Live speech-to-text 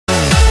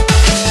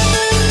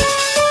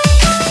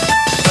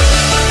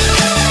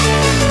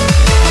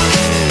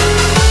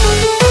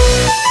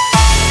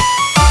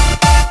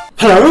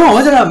Hello everyone,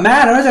 what's up,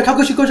 man? What's up,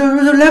 Kakushigoto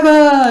episode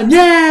 11?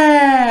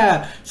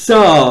 Yeah!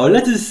 So,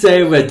 let's just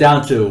say we're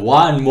down to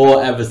one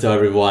more episode,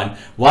 everyone.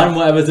 One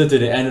more episode to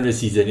the end of the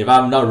season. If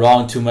I'm not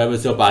wrong, 2 more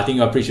episodes, but I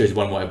think I'm pretty sure it's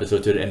 1 more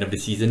episode to the end of the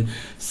season.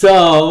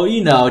 So,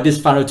 you know, this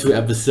final 2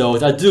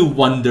 episodes, I do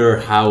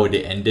wonder how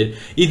they ended.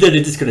 Either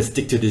they're just gonna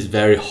stick to this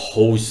very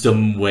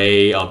wholesome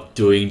way of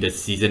doing the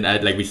season,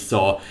 like we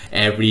saw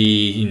every,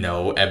 you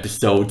know,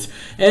 episode.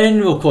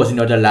 And of course, you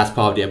know, the last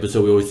part of the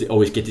episode, we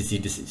always get to see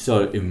this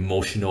sort of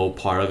emotional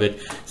part of it.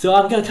 So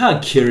I'm kind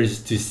of curious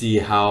to see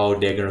how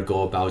they're gonna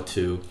go about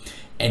to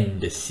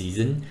end the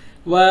season.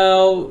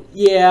 Well,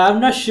 yeah,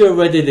 I'm not sure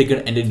whether they're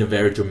gonna end it in a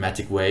very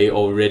dramatic way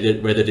or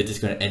whether they're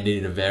just gonna end it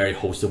in a very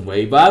wholesome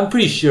way. But I'm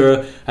pretty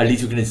sure at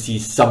least we're gonna see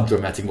some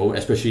dramatic moment,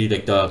 especially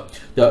like the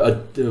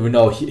you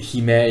know,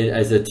 Hime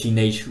as a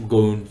teenage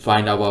going to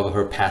find out about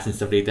her past and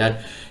stuff like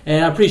that.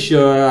 And I'm pretty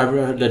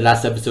sure the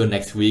last episode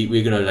next week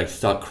we're gonna like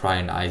start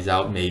crying eyes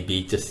out,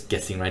 maybe, just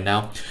guessing right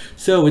now.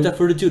 So without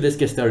further ado, let's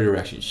get started with the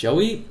reaction, shall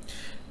we?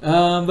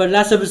 But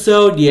last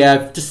episode,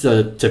 yeah, just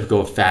a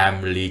typical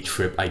family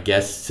trip, I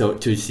guess, so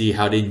to see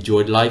how they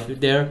enjoyed life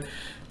there.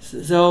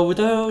 So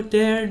without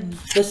there,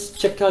 let's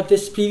check out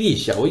this PV,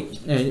 shall we?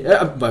 Why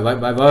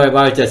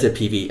did I say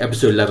PV?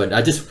 Episode 11.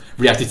 I just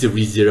reacted to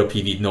ReZero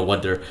PV, no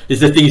wonder.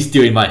 It's the thing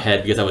still in my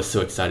head because I was so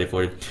excited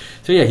for it.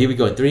 So yeah, here we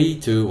go. 3,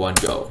 2, 1,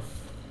 go.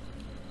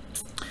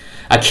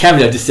 I can't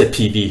believe I just said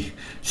PV.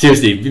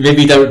 Seriously,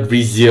 maybe that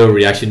ReZero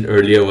reaction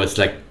earlier was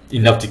like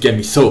enough to get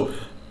me so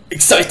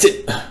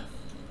excited.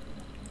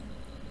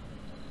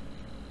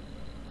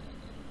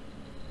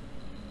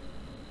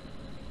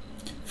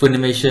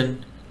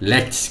 Funimation,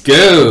 let's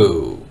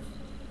go!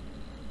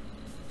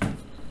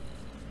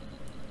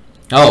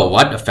 Oh,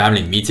 what? A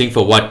family meeting?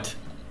 For what?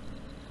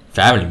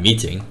 Family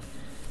meeting?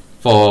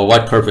 For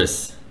what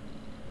purpose?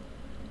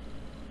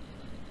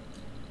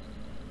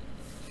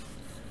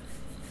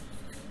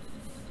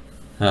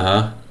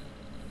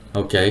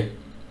 Okay.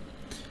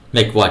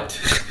 Make what?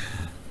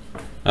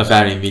 A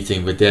family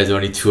meeting, but there's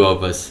only 2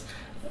 of us.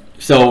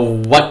 So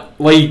what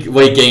are you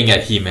getting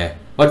at, Hime?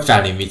 What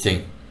family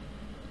meeting?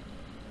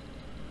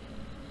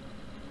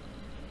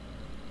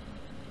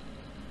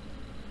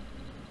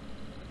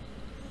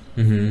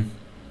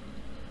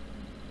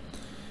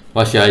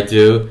 What should I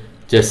do?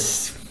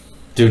 Just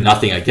do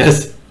nothing, I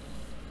guess.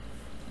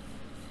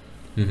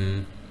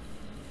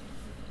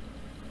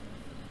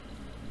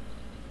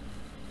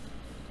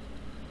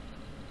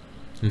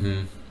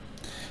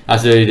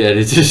 After the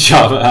editor's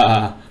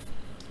job.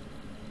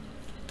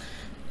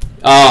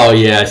 Oh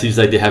yeah, seems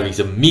like they're having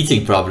some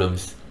meeting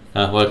problems.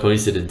 What a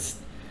coincidence.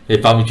 They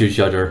bump into each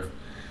other.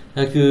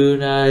 泣く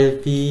な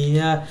い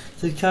ピア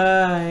使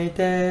え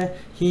て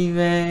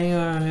姫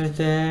をし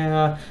て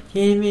は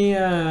君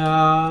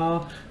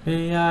を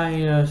未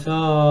来の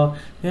そ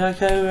う泣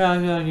くな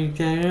くに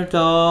てる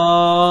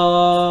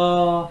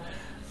と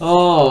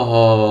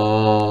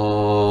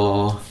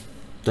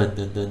ダン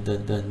ダンダンダ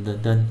ンダンダ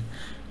ンダン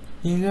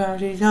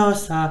東と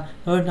さ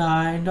お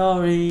ない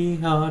のり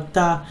ほっ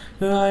た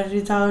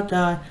東と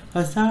だ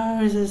わさ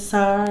びさ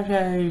さ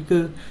れゆ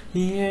く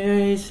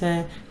家に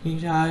せ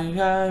未来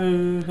があ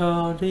る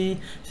のに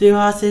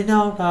幸せ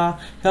の場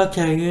が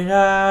けに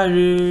な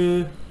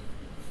る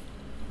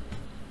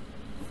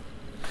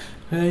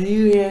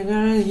夕焼け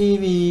の日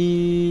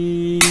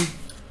々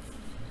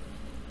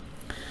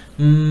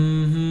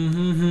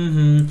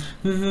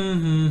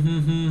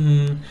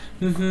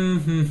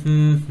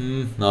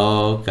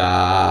そう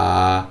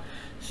か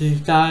世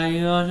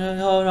界を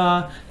ほ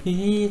ら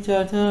一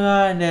つ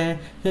前で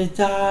世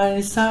界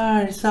に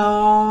去り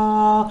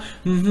そ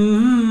う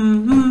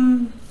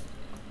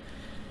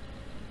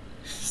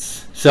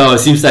So it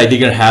seems like they're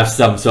gonna have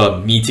some sort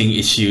of meeting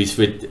issues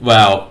with,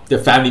 well, the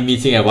family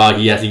meeting and while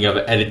he has an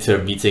editor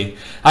meeting.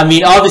 I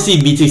mean,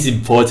 obviously meeting is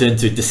important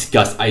to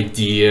discuss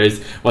ideas,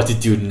 what to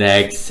do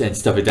next and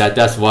stuff like that.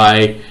 That's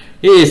why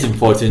it is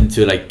important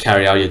to like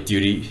carry out your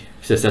duty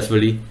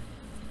successfully.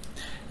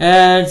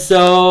 And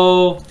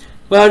so,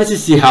 well, let's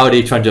just see how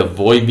they're trying to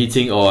avoid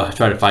meeting or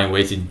trying to find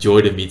ways to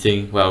enjoy the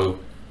meeting. Well,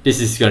 this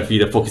is going to be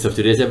the focus of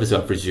today's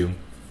episode, I presume.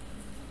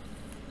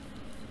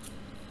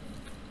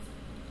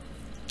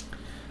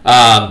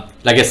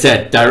 Like I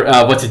said,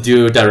 what to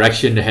do,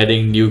 direction,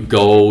 heading, new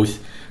goals,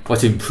 what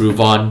to improve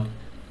on,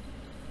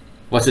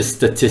 what's the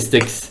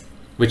statistics,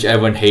 which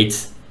everyone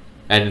hates,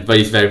 but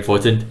it's very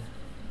important.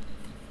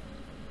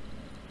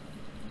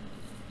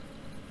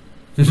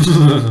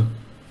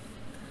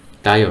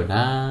 Dayo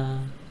na.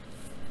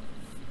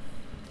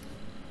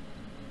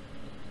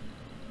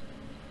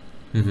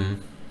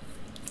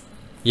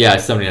 Yeah,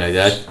 something like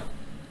that.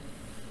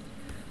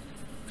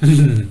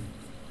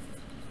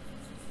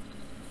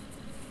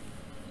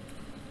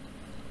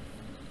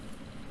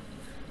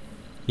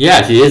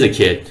 Yeah, she is a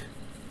kid.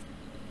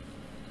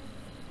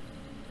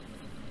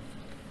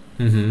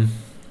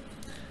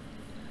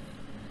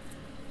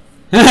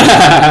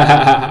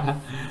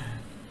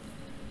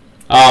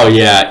 Oh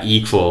yeah,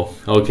 equal.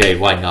 Okay,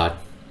 why not?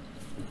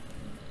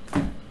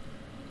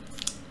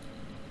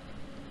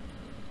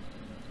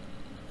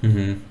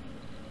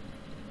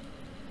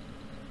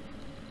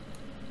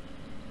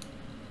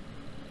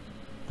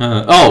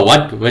 Oh,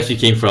 what? Where she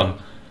came from?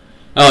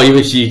 Oh,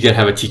 even she can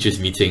have a teachers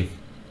meeting.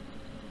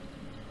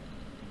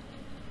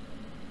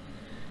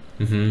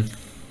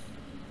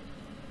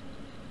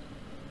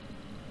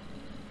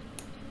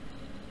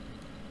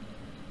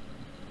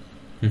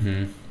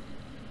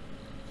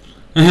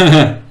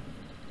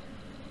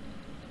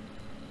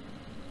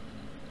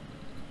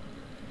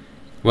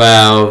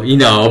 Well, you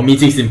know,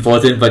 meeting's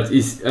important, but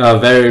it's a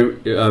very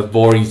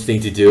boring thing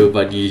to do,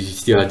 but you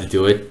still have to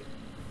do it.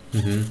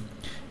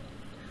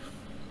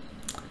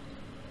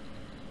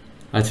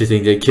 I just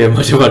think they care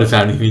much about a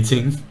family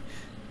meeting.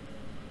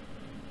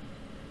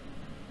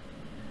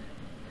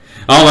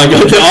 Oh my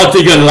god, they all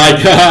think alike.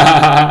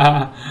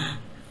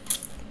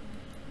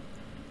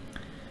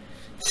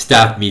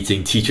 Staff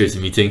meeting, teachers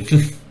meeting.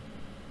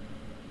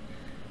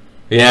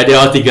 Yeah, they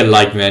all think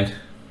alike, man.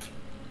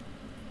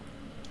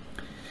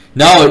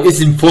 No,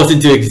 it's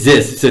important to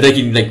exist so they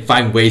can like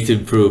find ways to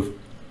improve.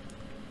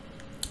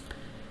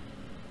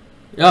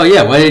 Oh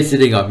yeah, what are they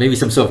sitting on? Maybe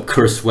some sort of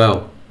cursed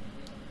well.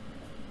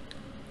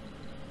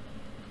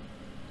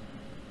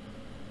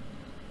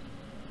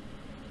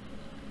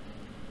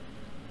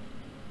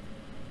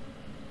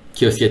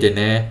 Kiyosuke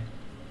ne.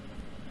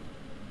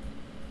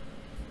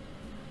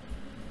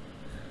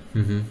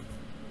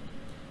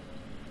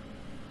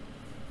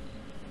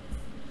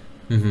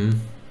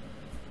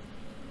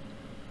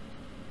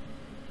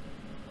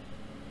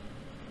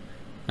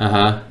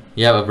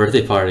 Yeah, a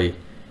birthday party.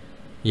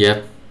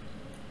 Yep.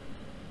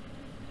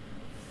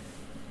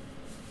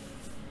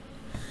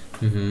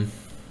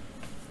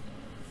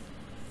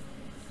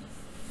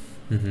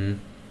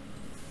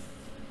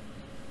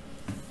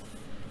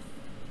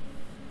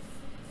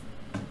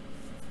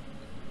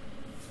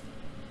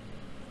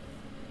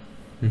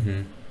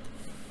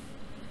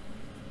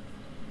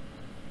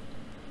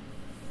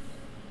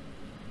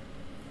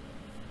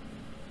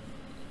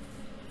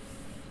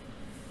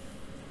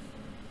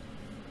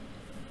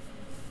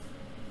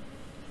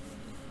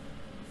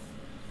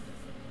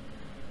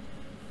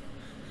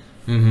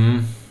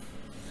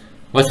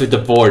 What's with the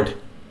board?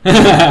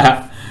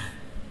 Yeah,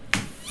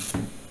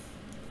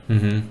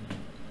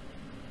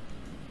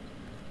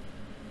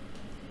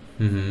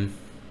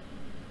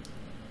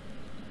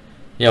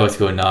 what's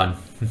going on?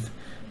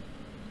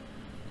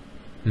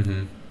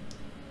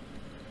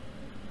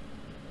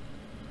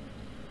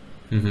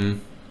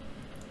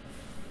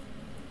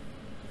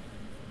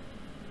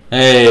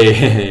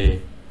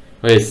 Hey,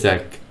 wait a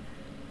sec.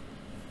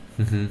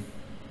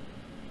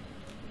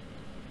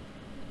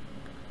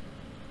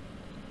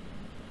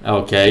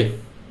 Okay.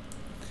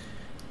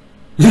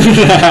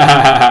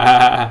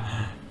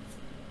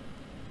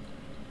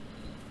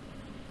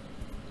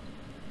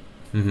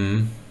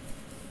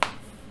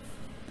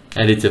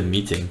 And it's a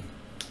meeting.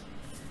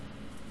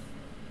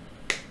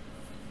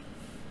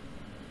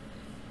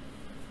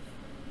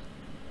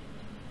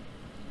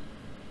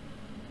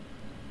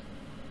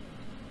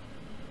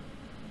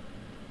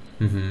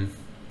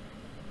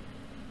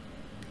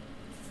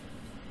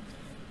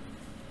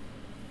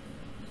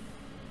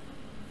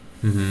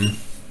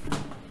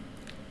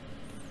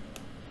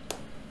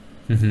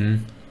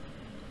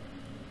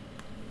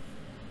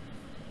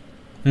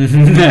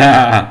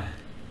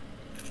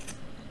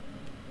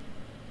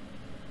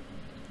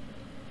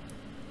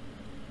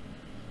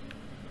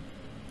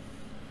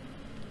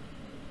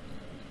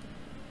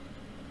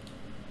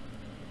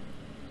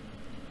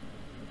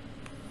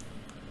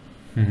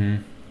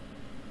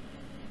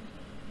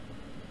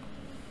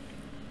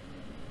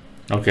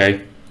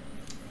 Okay.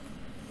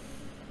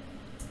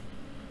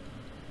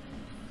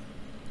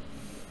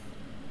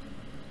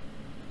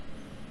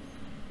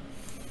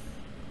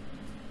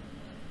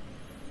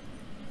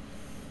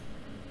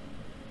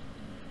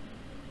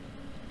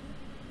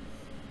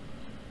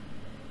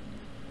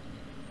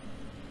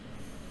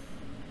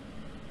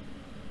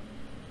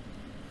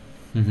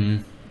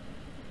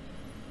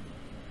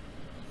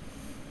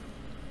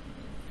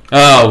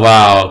 Oh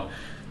wow.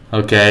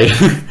 Okay.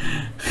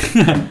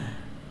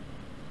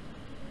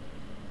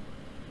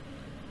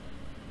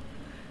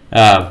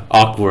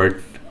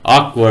 Awkward.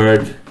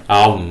 Awkward.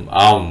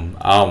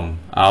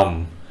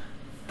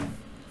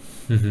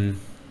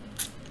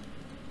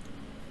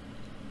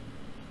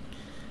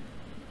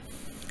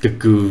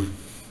 Cuckoo.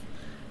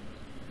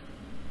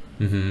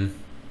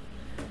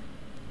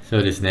 そ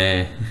うです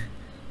ね。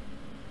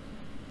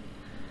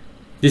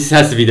This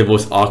has to be the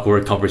most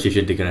awkward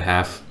conversation they're gonna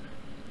have.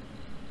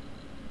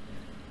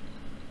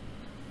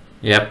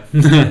 Yep.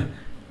 And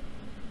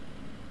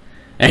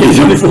he's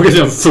only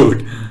focusing on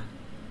food.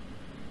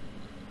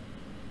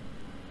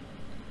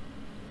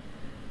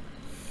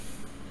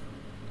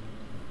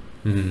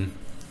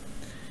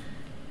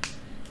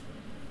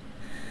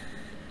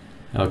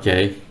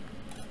 Okay.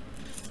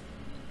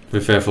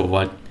 Prepare for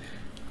what?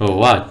 For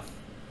what?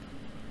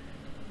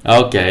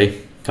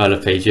 Okay.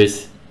 Color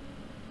pages.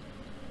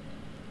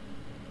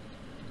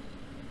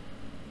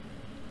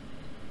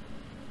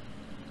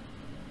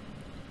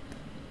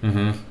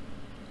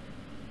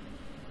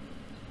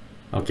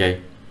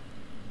 Okay.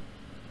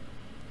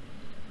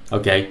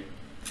 Okay.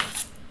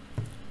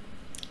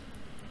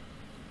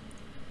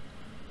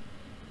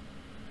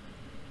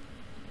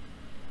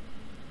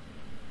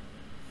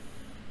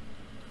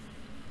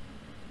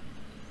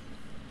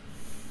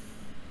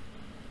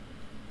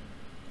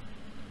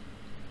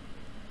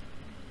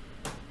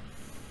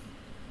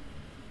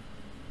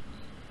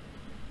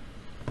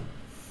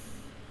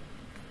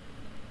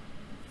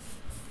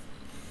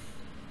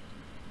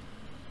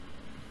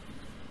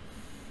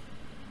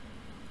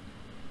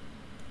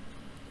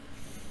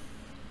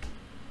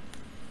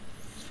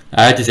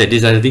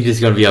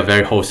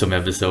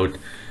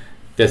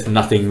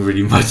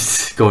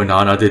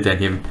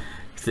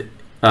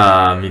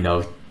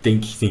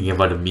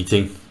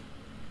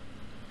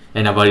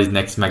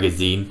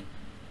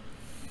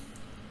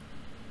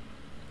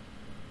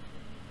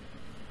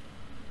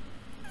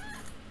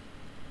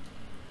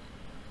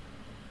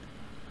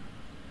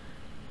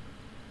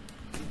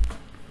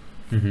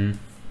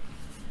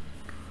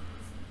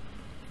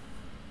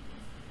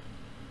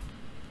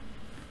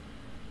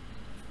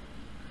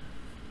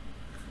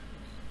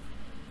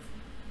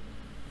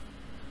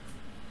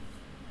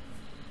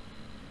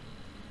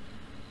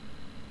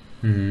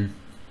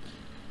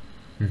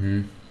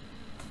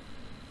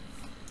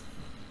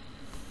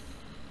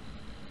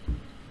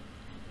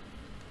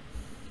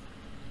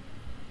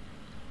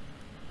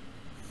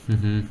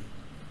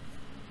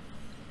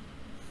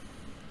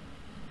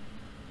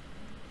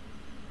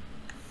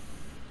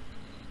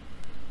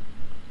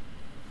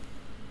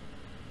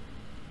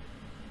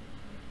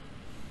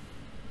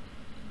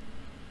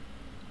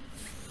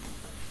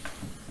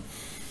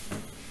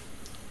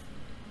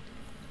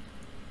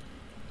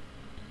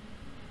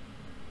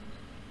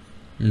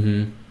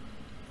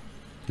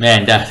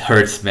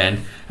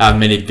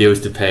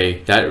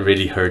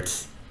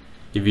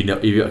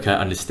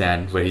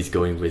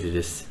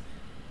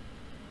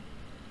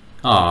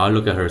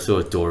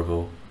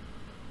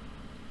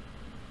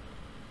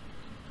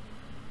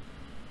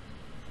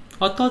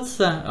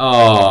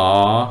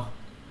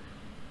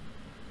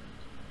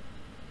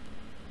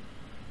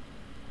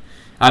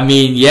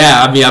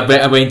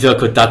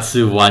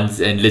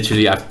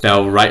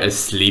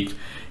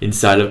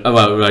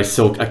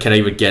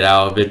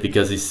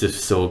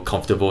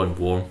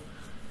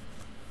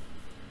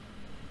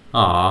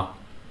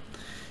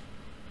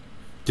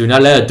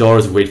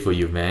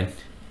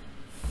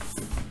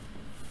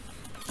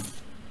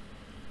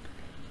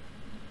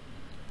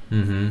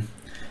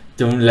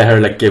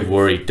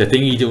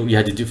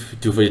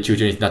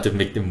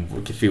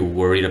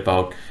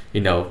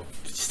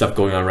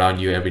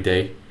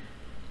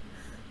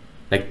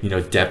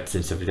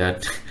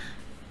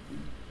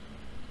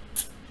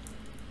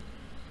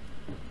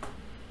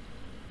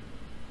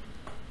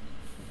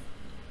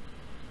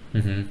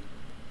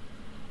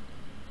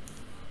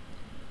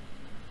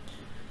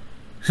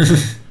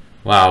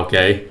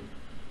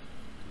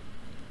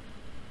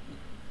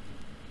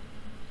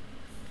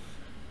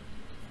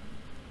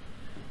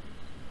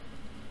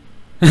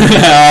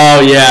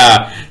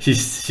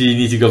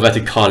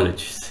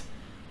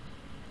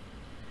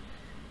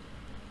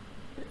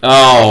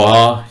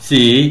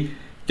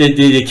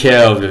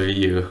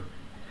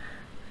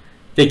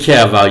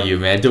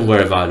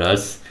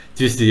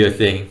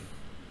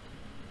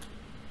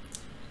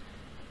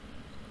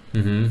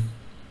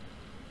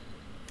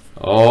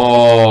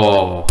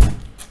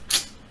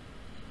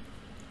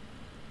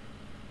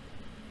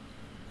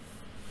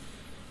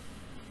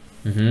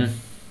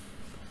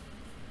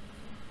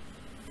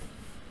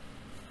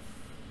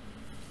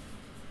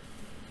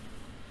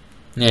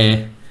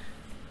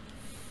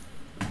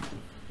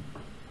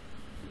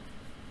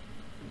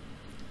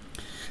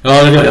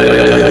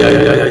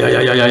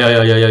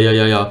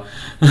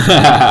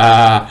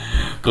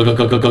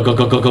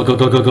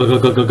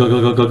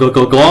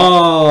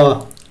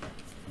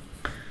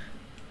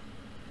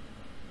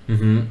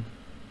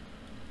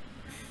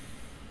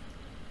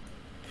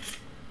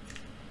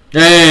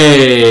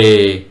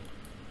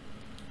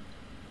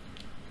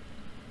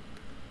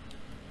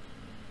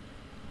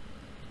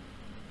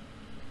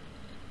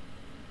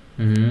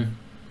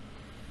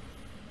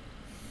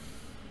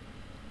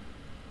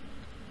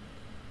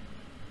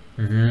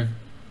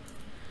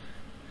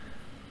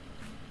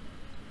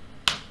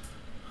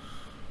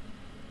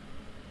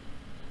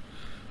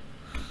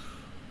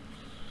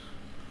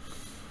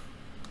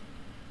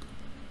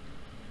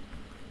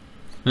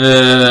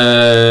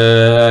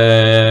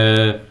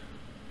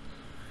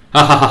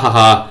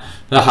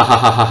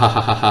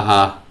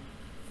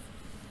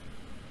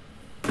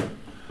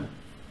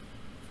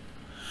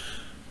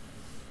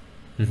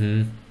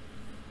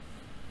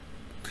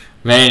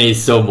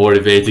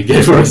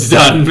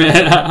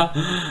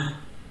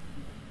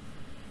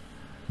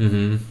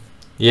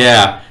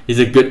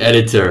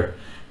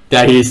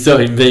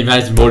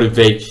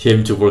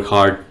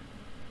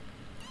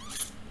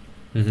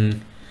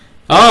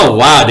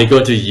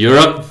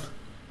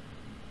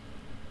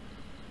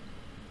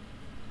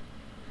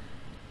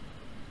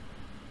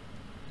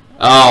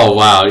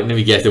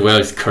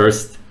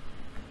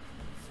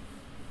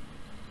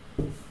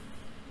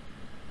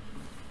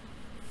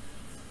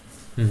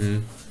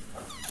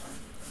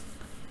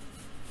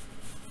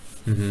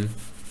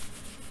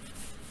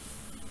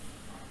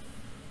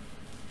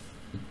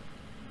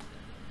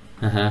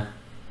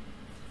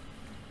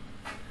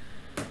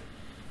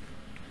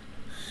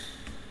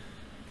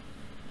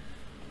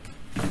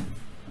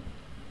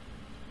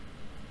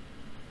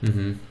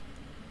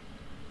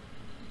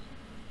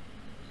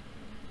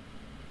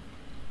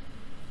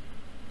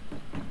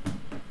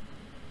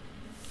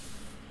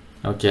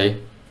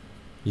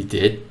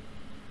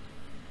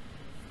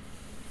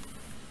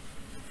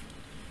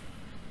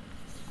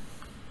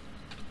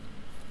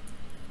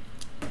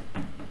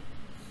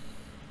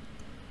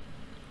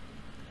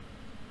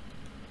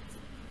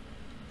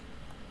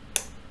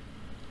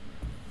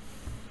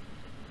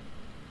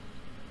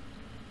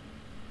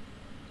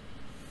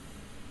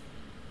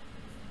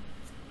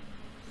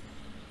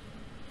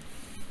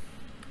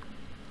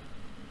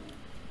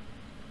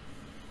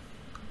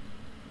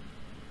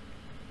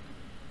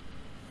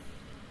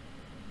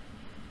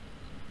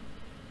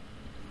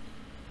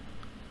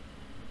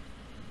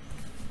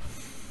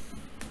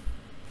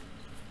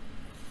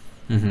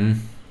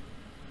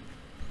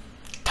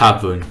 多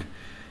分。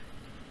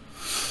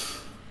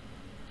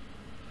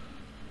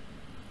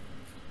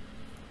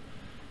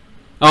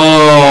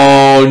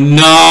Oh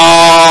no!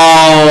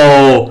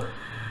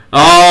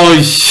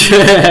 Oh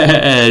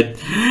shit!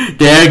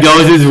 There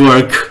goes his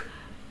work.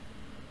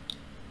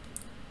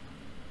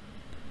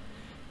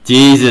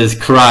 Jesus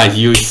Christ,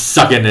 you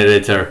suck an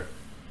editor.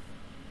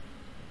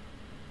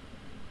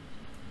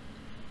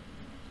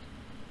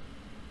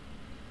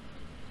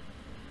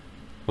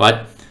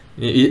 What?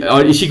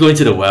 Is she going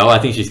to the well? I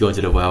think she's going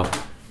to the well.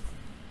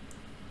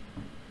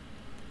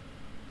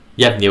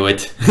 Yep, knew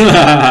it.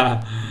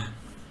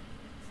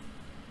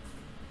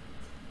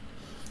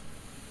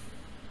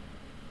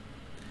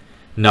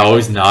 No,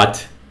 it's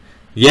not.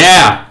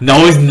 Yeah!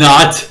 No, it's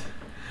not!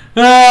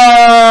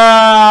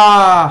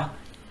 Ah!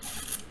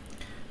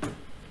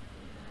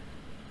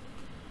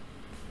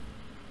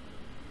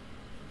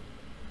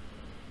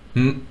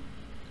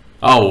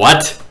 Oh,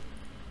 what?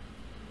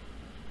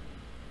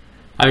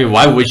 I mean,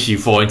 why would she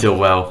fall into a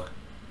well?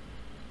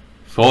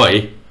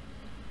 Boy.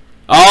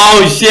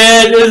 Oh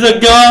shit, there's a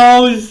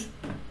ghost!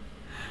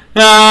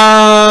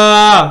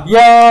 Ah!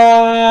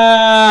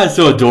 Yeah!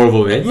 So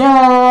adorable, man.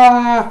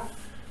 Yeah!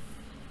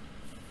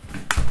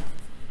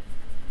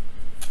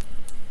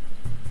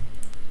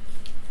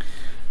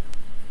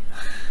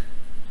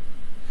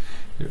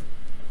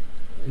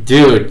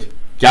 Dude,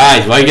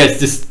 guys, why you guys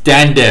just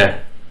stand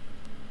there?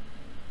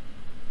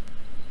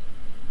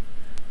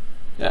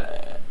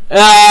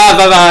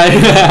 Bye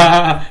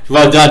bye.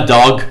 Well done,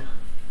 dog.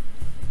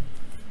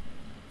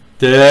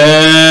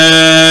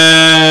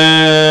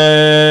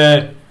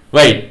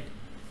 Wait,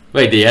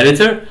 the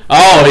editor?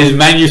 Oh, his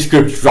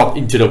manuscript dropped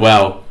into the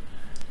well.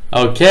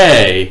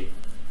 Okay.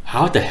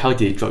 How the hell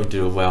did it drop into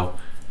the well?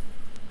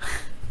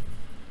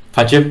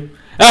 Punch him?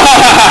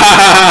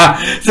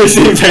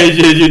 16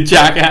 pages, you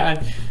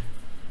jackass.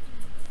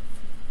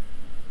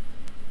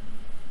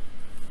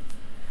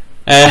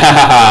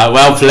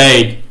 Well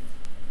played.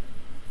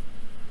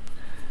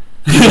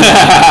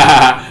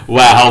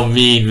 Wow, how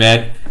mean,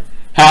 man.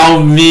 How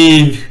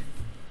mean.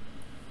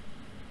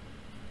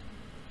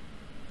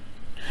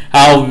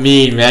 How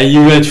mean, man.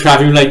 You gonna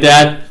trap him like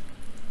that?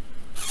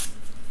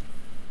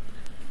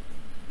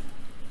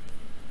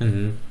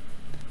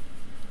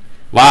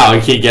 Wow,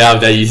 you can't get out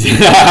that easy.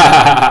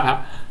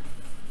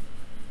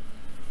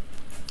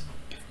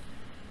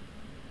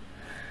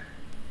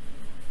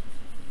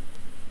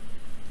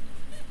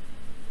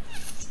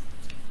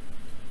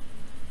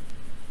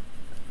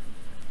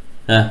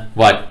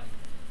 What?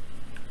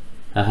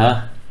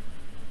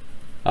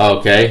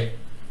 Okay.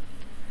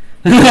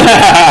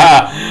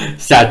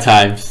 Sad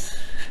times.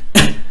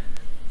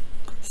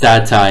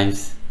 Sad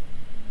times.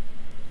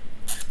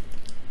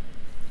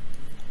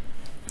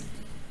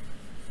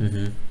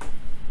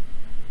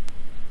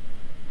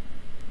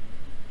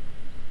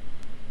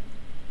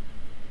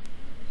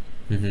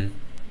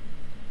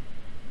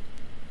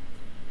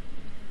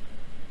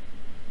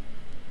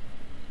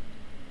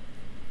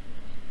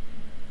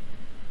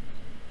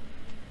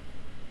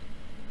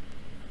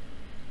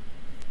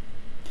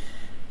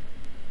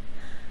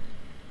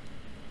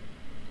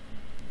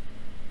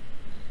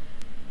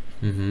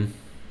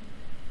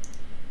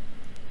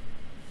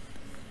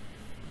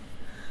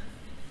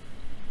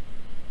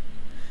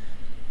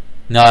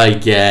 Not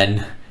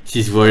again.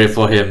 She's worried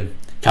for him.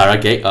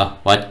 Karage?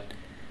 What?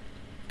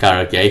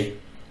 Karage?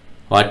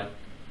 What?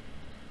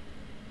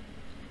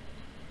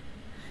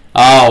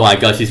 Oh my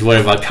god, she's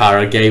worried about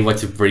Karage, what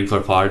to bring for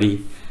a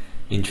party.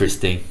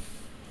 Interesting.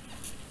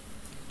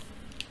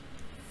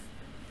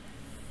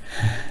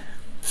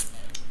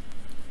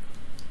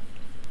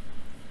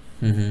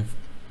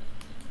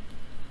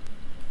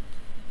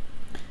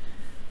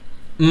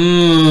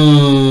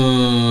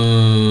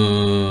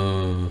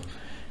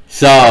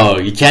 So,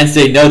 you can't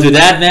say no to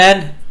that,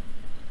 man?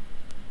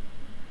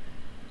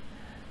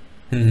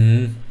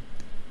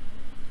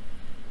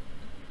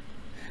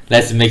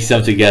 Let's mix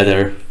them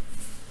together.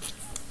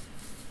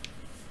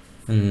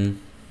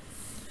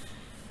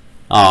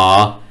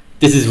 Aw,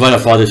 this is what a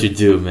father should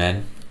do,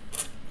 man.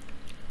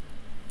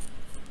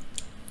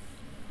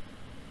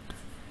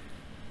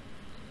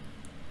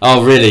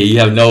 Oh really, you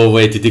have no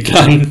way to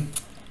decline?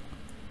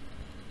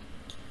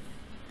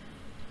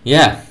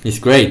 Yeah, it's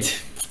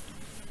great.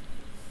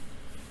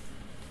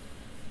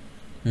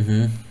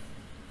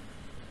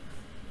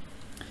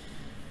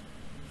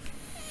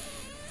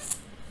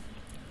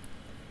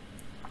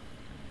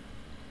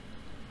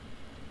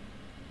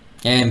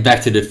 And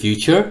Back to the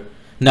Future?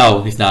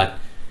 No, he's not.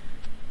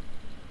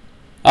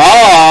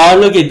 Oh,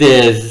 look at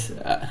this.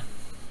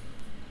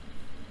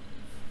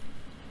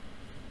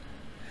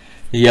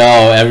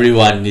 Yo,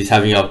 everyone is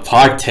having a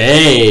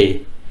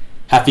party.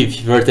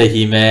 Happy birthday,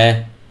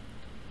 Hime.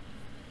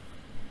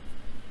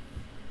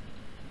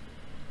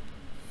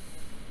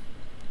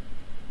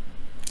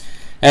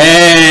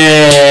 Hey!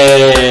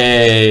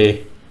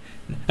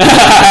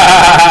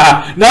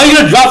 No, you're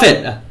gonna drop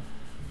it!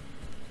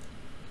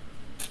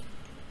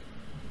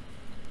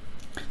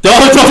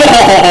 Don't!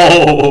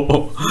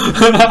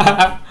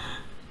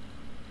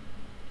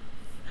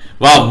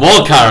 Wow,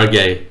 more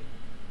Karage.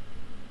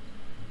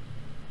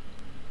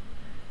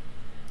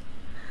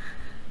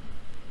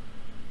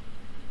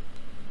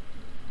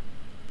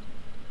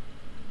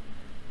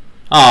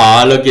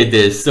 Aw, look at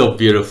this. So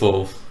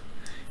beautiful.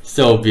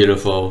 So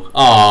beautiful.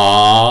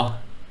 Aw.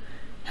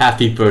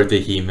 Happy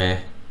birthday,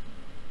 Hime.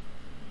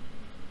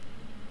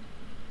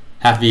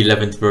 Happy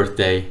 11th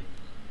birthday.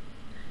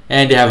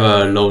 And they have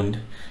a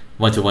loan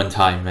one-to-one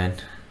time, man.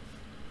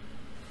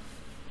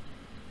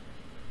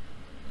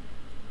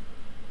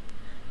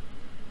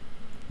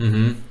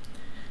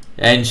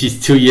 And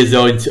she's 2 years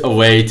old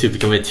away to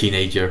become a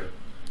teenager.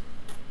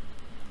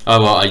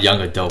 Oh well, a young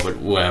adult, but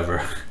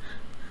whatever.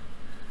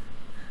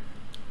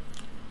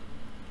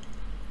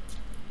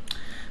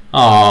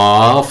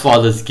 Aww,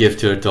 father's gift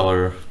to her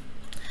daughter.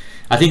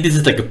 I think this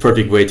is like a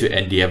perfect way to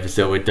end the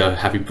episode with the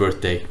happy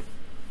birthday.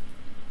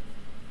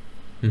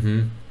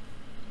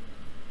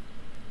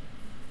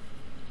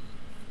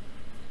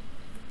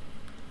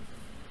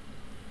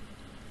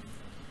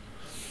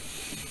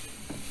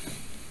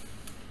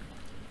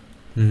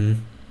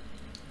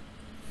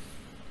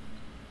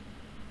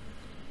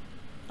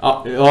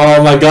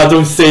 Oh my god,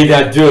 don't say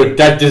that, dude.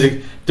 That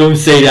just, don't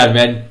say that,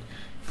 man.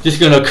 Just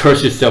gonna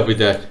curse yourself with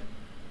that.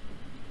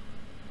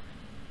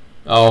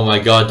 Oh my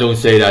god, don't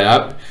say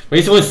that.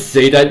 When someone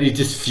say that, you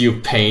just feel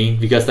pain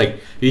because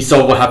like you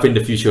saw what happened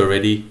in the future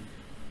already.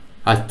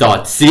 I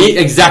thought, see,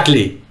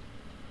 exactly,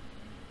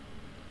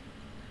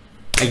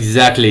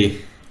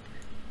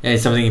 and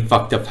something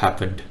fucked up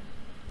happened.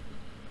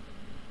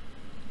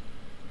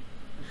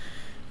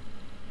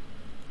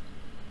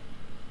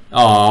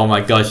 Oh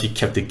my god, she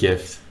kept the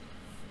gift.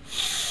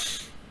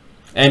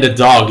 And the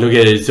dog, look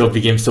at it, so it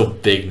became so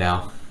big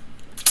now.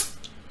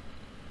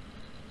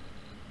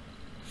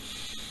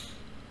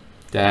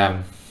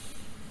 Damn.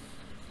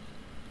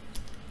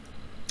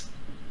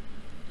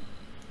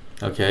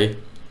 Okay.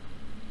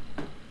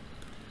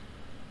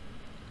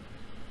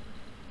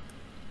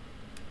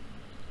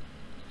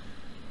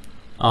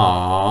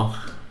 Aww.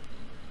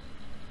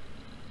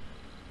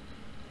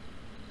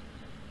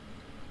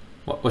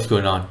 What's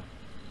going on?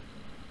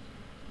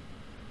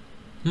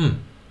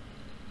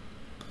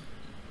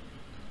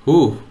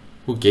 Who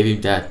gave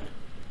him that?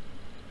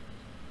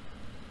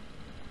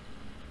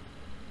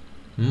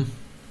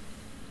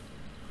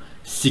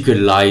 Secret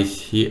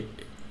lies here.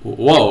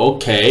 Whoa,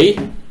 okay.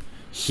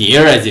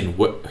 Here as in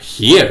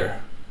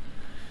here.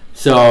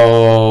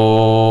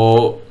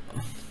 So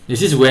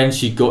this is when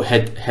she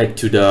head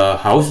to the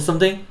house or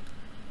something?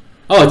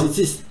 Oh, this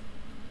is.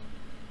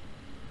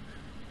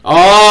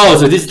 Oh,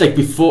 so this is like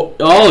before.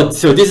 Oh,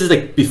 so this is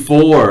like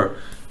before.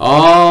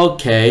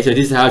 Okay, so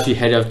this is how she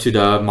head up to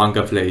the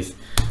manga place,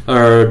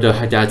 or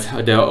that's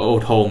the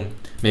old home.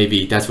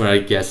 Maybe that's what I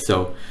guess.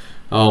 So,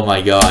 oh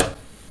my god.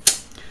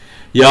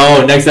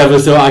 Yo, next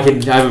episode I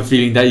have a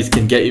feeling that it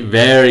can get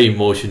very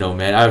emotional,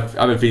 man. I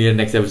have a feeling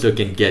the next episode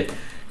can get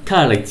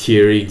kind of like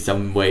teary in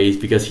some ways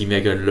because he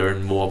may gonna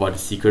learn more about the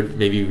secret.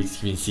 Maybe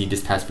we've been seeing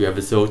this past few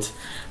episodes,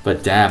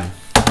 but damn.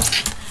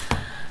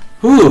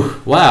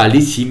 Whew, wow, at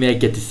least he may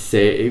get to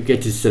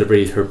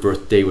celebrate her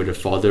birthday with her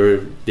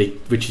father,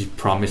 which he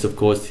promised, of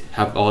course,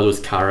 have all those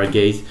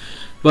Karages.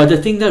 But the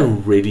thing that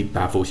really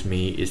baffles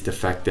me is the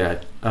fact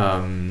that,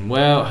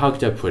 well, how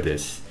could I put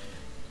this?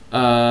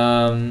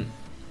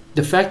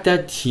 The fact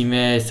that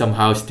Hime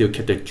somehow still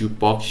kept the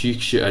jukebox, she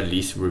should at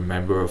least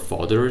remember her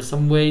father in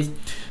some ways.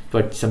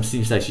 But some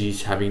seems like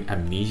she's having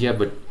amnesia.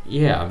 But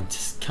yeah, I'm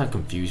just kind of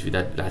confused with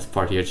that last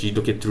part here. She's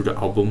looking through the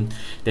album,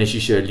 then she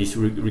should at least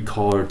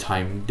recall her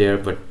time there.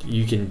 But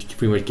you can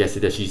pretty much guess it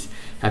that she's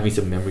having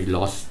some memory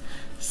loss.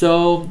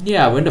 So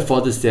yeah, when the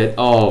father said,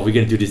 "Oh, we're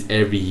gonna do this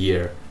every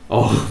year,"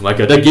 oh my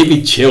god, that gave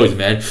me chills,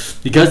 man.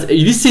 Because if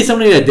you say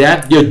something like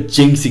that, you're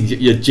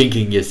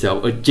jinxing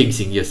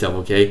yourself,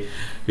 okay?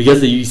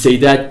 Because you say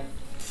that,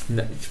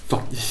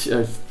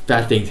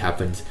 bad things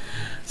happens.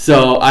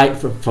 So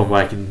from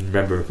what I can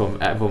remember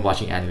from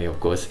watching anime, of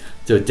course.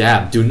 So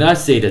damn, do not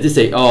say that. Just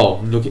say, "Oh,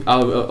 look,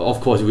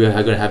 of course we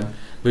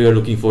are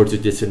looking forward to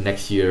this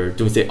next year."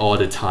 Don't say all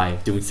the time.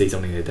 Don't say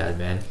something like that,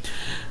 man.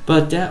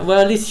 But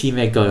well, at least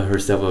Hime got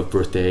herself a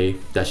birthday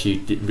that she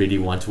did really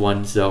want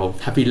one. So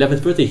happy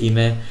 11th birthday,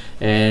 Hime!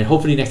 And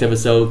hopefully next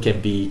episode can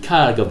be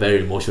kind of like a very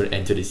emotional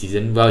end to the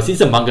season. Well, since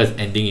the manga is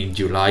ending in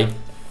July,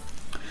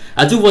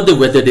 I do wonder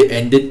whether they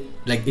ended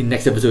like in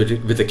next episode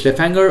with a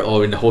cliffhanger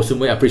or in the wholesome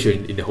way. I'm pretty sure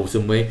in the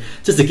wholesome way,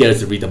 just to get us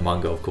to read the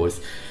manga, of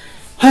course.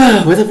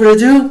 Without further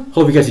ado,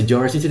 hope you guys enjoy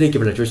our scene today.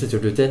 Give it a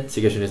 10.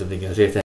 See you guys soon. Something else.